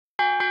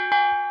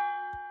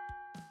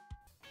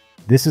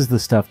This is the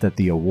stuff that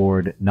the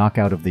award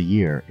Knockout of the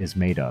Year is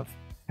made of.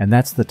 And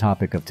that's the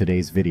topic of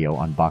today's video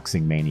on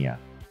Boxing Mania.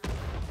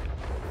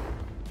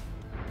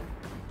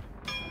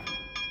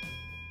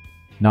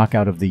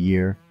 Knockout of the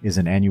Year is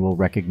an annual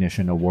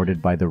recognition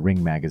awarded by the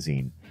Ring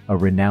magazine, a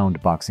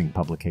renowned boxing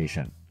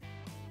publication.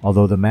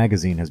 Although the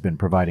magazine has been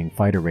providing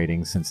fighter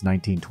ratings since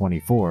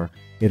 1924,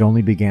 it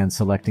only began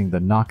selecting the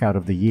Knockout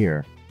of the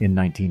Year in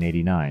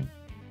 1989.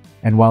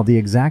 And while the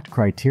exact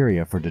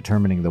criteria for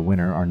determining the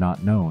winner are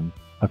not known,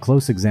 a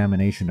close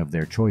examination of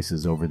their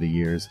choices over the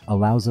years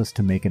allows us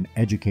to make an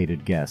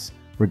educated guess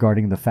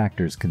regarding the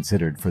factors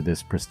considered for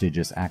this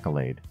prestigious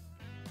accolade.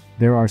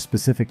 There are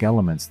specific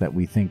elements that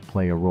we think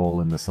play a role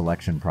in the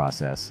selection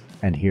process,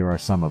 and here are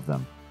some of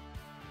them.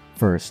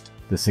 First,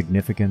 the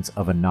significance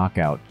of a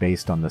knockout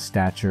based on the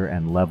stature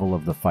and level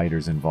of the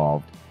fighters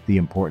involved, the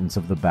importance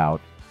of the bout,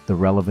 the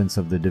relevance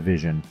of the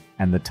division,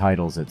 and the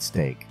titles at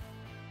stake.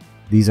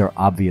 These are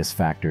obvious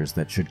factors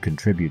that should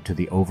contribute to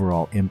the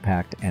overall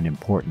impact and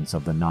importance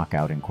of the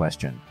knockout in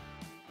question.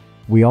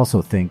 We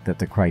also think that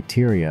the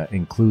criteria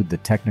include the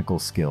technical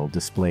skill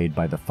displayed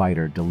by the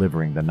fighter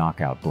delivering the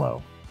knockout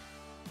blow.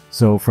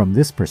 So from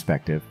this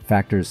perspective,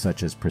 factors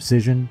such as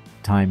precision,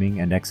 timing,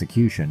 and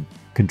execution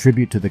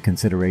contribute to the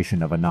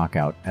consideration of a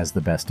knockout as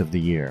the best of the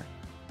year.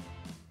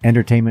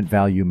 Entertainment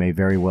value may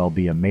very well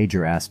be a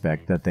major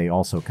aspect that they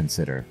also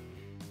consider.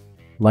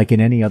 Like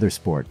in any other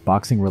sport,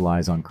 boxing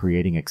relies on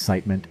creating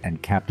excitement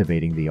and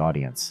captivating the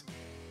audience.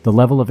 The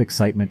level of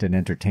excitement and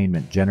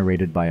entertainment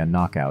generated by a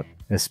knockout,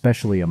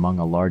 especially among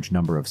a large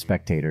number of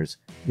spectators,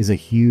 is a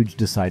huge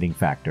deciding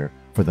factor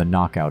for the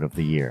knockout of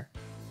the year.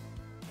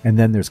 And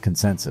then there's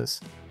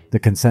consensus. The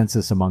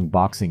consensus among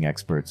boxing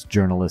experts,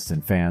 journalists,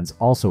 and fans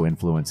also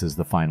influences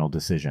the final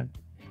decision.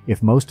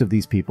 If most of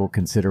these people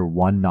consider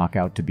one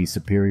knockout to be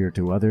superior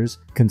to others,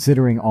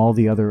 considering all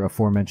the other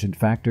aforementioned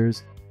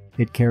factors,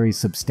 it carries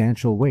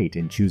substantial weight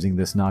in choosing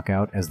this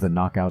knockout as the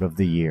knockout of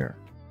the year.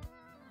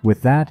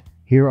 With that,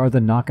 here are the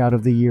knockout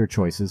of the year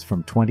choices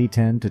from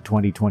 2010 to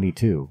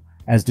 2022,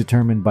 as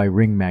determined by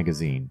Ring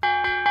magazine.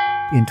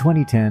 In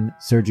 2010,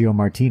 Sergio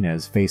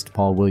Martinez faced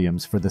Paul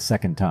Williams for the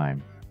second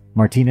time.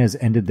 Martinez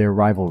ended their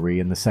rivalry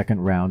in the second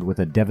round with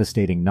a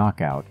devastating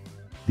knockout.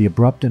 The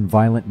abrupt and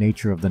violent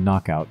nature of the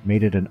knockout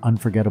made it an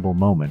unforgettable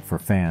moment for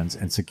fans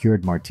and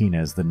secured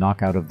Martinez the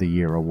Knockout of the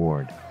Year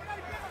award.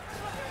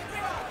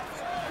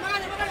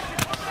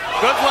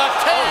 Good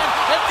left hand,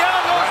 and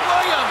down goes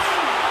Williams.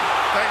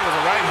 That was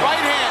a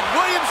Right hand,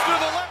 Williams through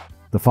the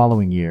left. The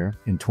following year,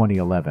 in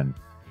 2011,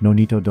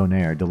 Nonito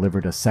Donaire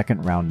delivered a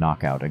second-round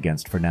knockout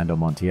against Fernando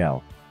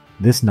Montiel.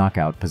 This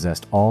knockout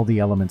possessed all the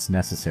elements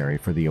necessary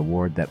for the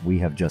award that we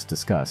have just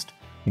discussed,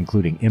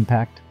 including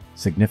impact,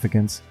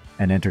 significance,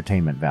 and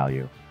entertainment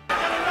value. Good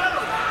right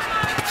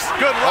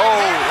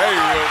Oh, there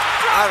he is.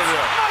 Out of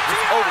there.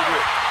 It's over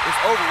with.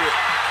 It's over with.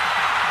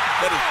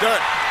 That is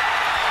done.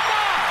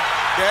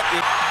 That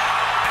is...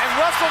 And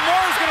Russell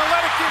Moore's going to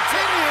let it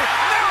continue.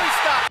 Now he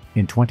stops.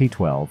 In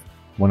 2012,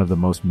 one of the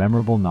most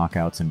memorable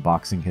knockouts in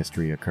boxing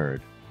history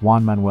occurred.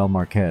 Juan Manuel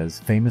Marquez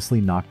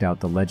famously knocked out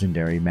the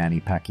legendary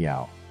Manny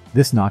Pacquiao.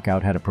 This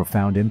knockout had a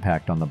profound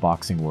impact on the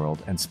boxing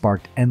world and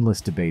sparked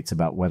endless debates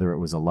about whether it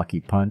was a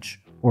lucky punch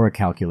or a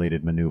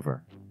calculated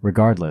maneuver.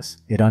 Regardless,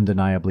 it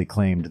undeniably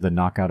claimed the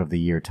Knockout of the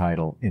Year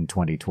title in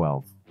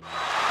 2012.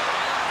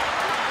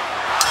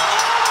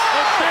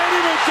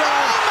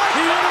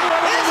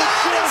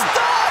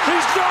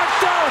 He's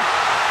knocked out.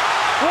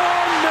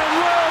 Juan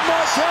Manuel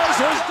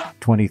Marquez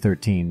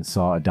 2013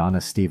 saw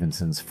Adonis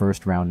Stevenson's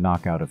first-round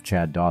knockout of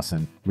Chad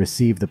Dawson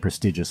receive the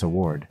prestigious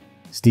award.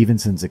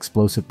 Stevenson's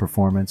explosive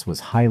performance was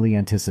highly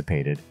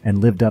anticipated and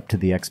lived up to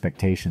the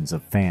expectations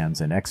of fans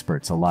and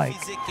experts alike.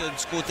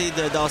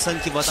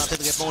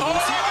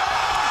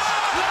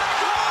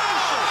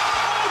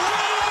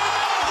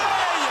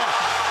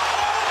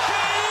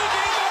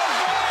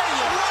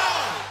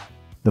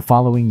 The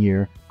following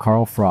year,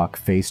 Carl Froch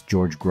faced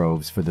George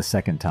Groves for the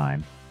second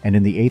time, and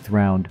in the 8th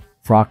round,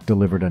 Froch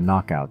delivered a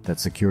knockout that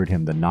secured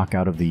him the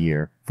Knockout of the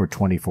Year for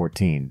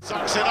 2014.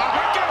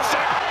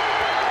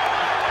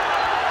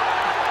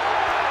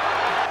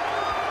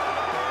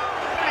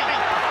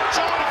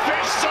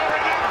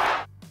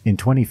 In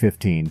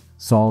 2015,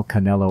 Saul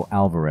Canelo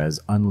Alvarez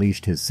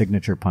unleashed his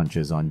signature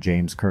punches on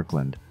James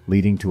Kirkland,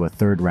 leading to a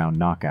third-round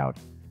knockout.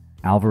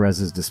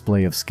 Alvarez's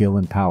display of skill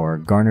and power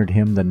garnered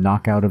him the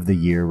Knockout of the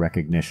Year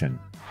recognition.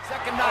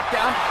 Second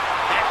knockdown.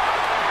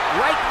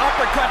 Right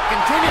uppercut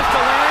continues to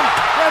land.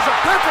 There's a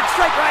perfect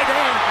straight right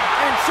hand,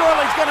 and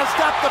surely's going to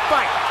stop the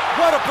fight.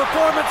 What a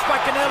performance by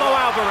Canelo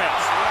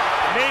Alvarez.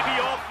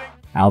 Maybe all things.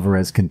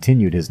 Alvarez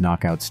continued his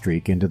knockout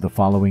streak into the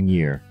following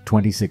year,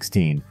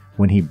 2016,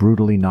 when he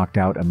brutally knocked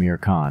out Amir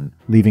Khan,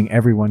 leaving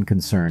everyone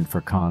concerned for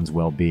Khan's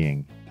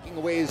well-being. Taking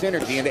away his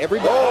energy, and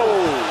everybody...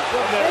 Oh!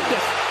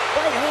 Tremendous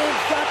right hand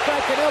shot by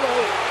Canelo.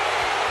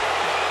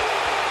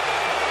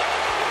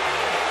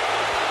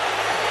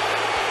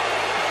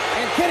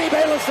 And Kenny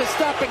Bayless is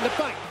stopping the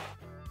fight.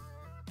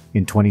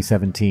 In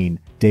 2017,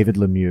 David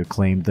Lemieux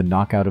claimed the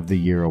Knockout of the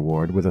Year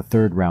award with a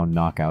third-round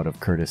knockout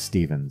of Curtis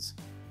Stevens.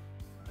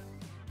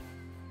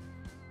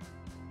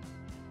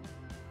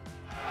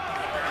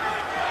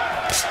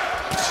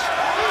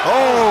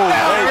 Oh,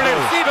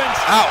 Curtis Stevens.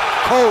 out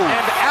cold.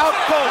 And out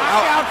cold.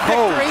 Out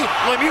cold. Victory.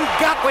 Lemieux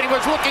got what he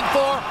was looking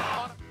for.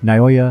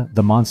 Naoya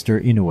 "the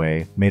Monster"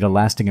 Inoue made a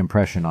lasting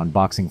impression on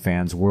boxing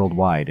fans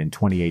worldwide in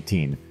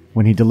 2018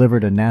 when he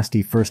delivered a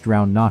nasty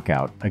first-round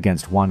knockout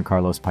against Juan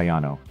Carlos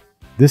Payano.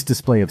 This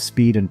display of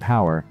speed and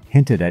power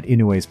hinted at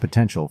Inoue's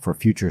potential for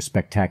future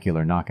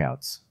spectacular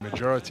knockouts.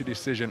 Majority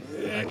decision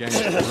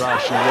against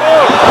Rashi.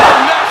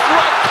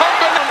 Left-right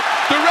combination.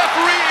 The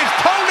referee is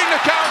tolling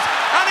the count,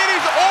 and it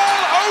is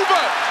all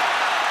over.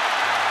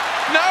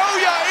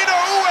 Naoya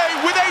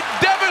Inoue with a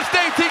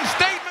devastating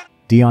statement.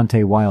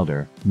 Deontay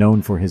Wilder,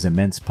 known for his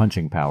immense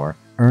punching power,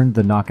 earned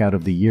the Knockout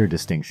of the Year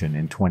distinction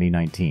in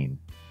 2019.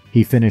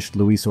 He finished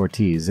Luis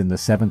Ortiz in the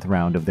 7th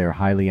round of their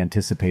highly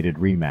anticipated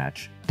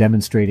rematch,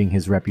 demonstrating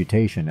his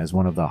reputation as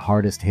one of the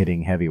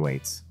hardest-hitting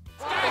heavyweights.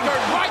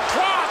 Staggered right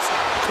cross,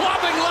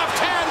 clubbing left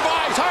hand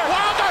by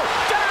Wilder.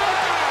 Down.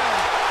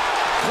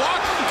 Clock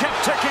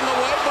kept ticking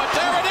away, but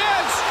there it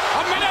is.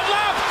 A minute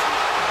left.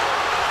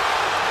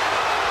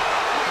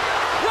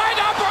 Right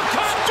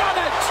uppercut,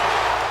 done it.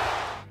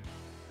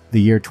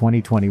 The year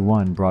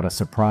 2021 brought a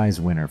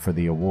surprise winner for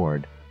the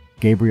award.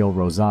 Gabriel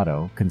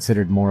Rosado,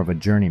 considered more of a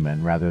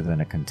journeyman rather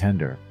than a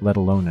contender, let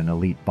alone an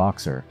elite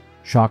boxer,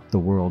 shocked the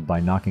world by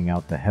knocking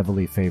out the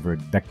heavily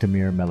favored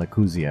Bektemir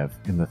Melikuziev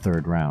in the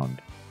 3rd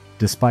round.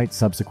 Despite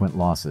subsequent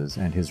losses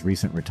and his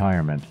recent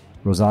retirement,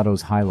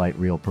 Rosado's highlight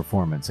reel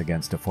performance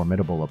against a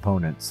formidable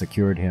opponent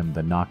secured him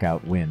the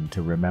knockout win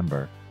to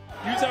remember.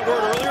 Use that word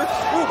earlier.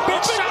 Ooh,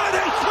 big shot.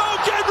 Oh,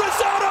 Gabe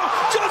Rosado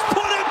just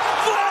put him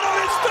flat on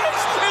his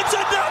face. It's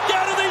a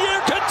knockout of the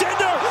year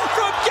contender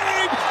from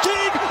Gabe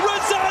King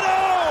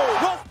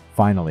Rosado.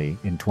 Finally,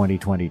 in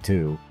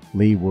 2022,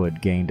 Lee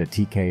Wood gained a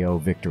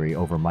TKO victory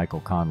over Michael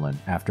Conlan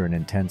after an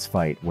intense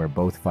fight where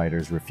both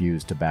fighters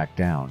refused to back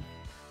down.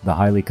 The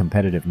highly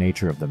competitive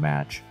nature of the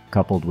match,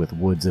 coupled with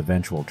Wood's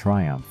eventual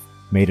triumph,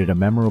 made it a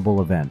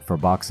memorable event for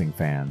boxing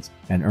fans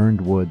and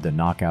earned Wood the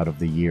Knockout of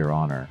the Year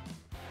honor.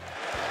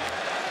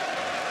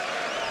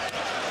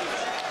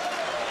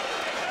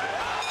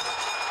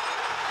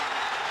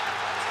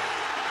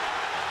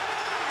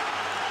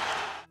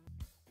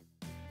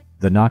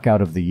 The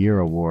Knockout of the Year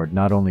award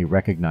not only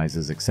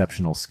recognizes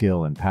exceptional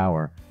skill and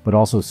power, but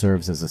also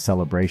serves as a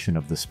celebration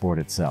of the sport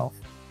itself.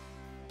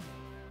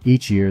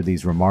 Each year,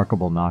 these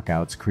remarkable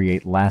knockouts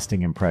create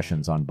lasting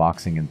impressions on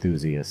boxing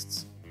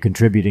enthusiasts,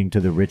 contributing to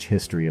the rich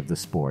history of the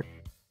sport.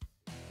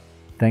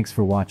 Thanks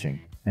for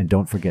watching, and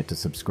don't forget to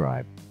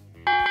subscribe.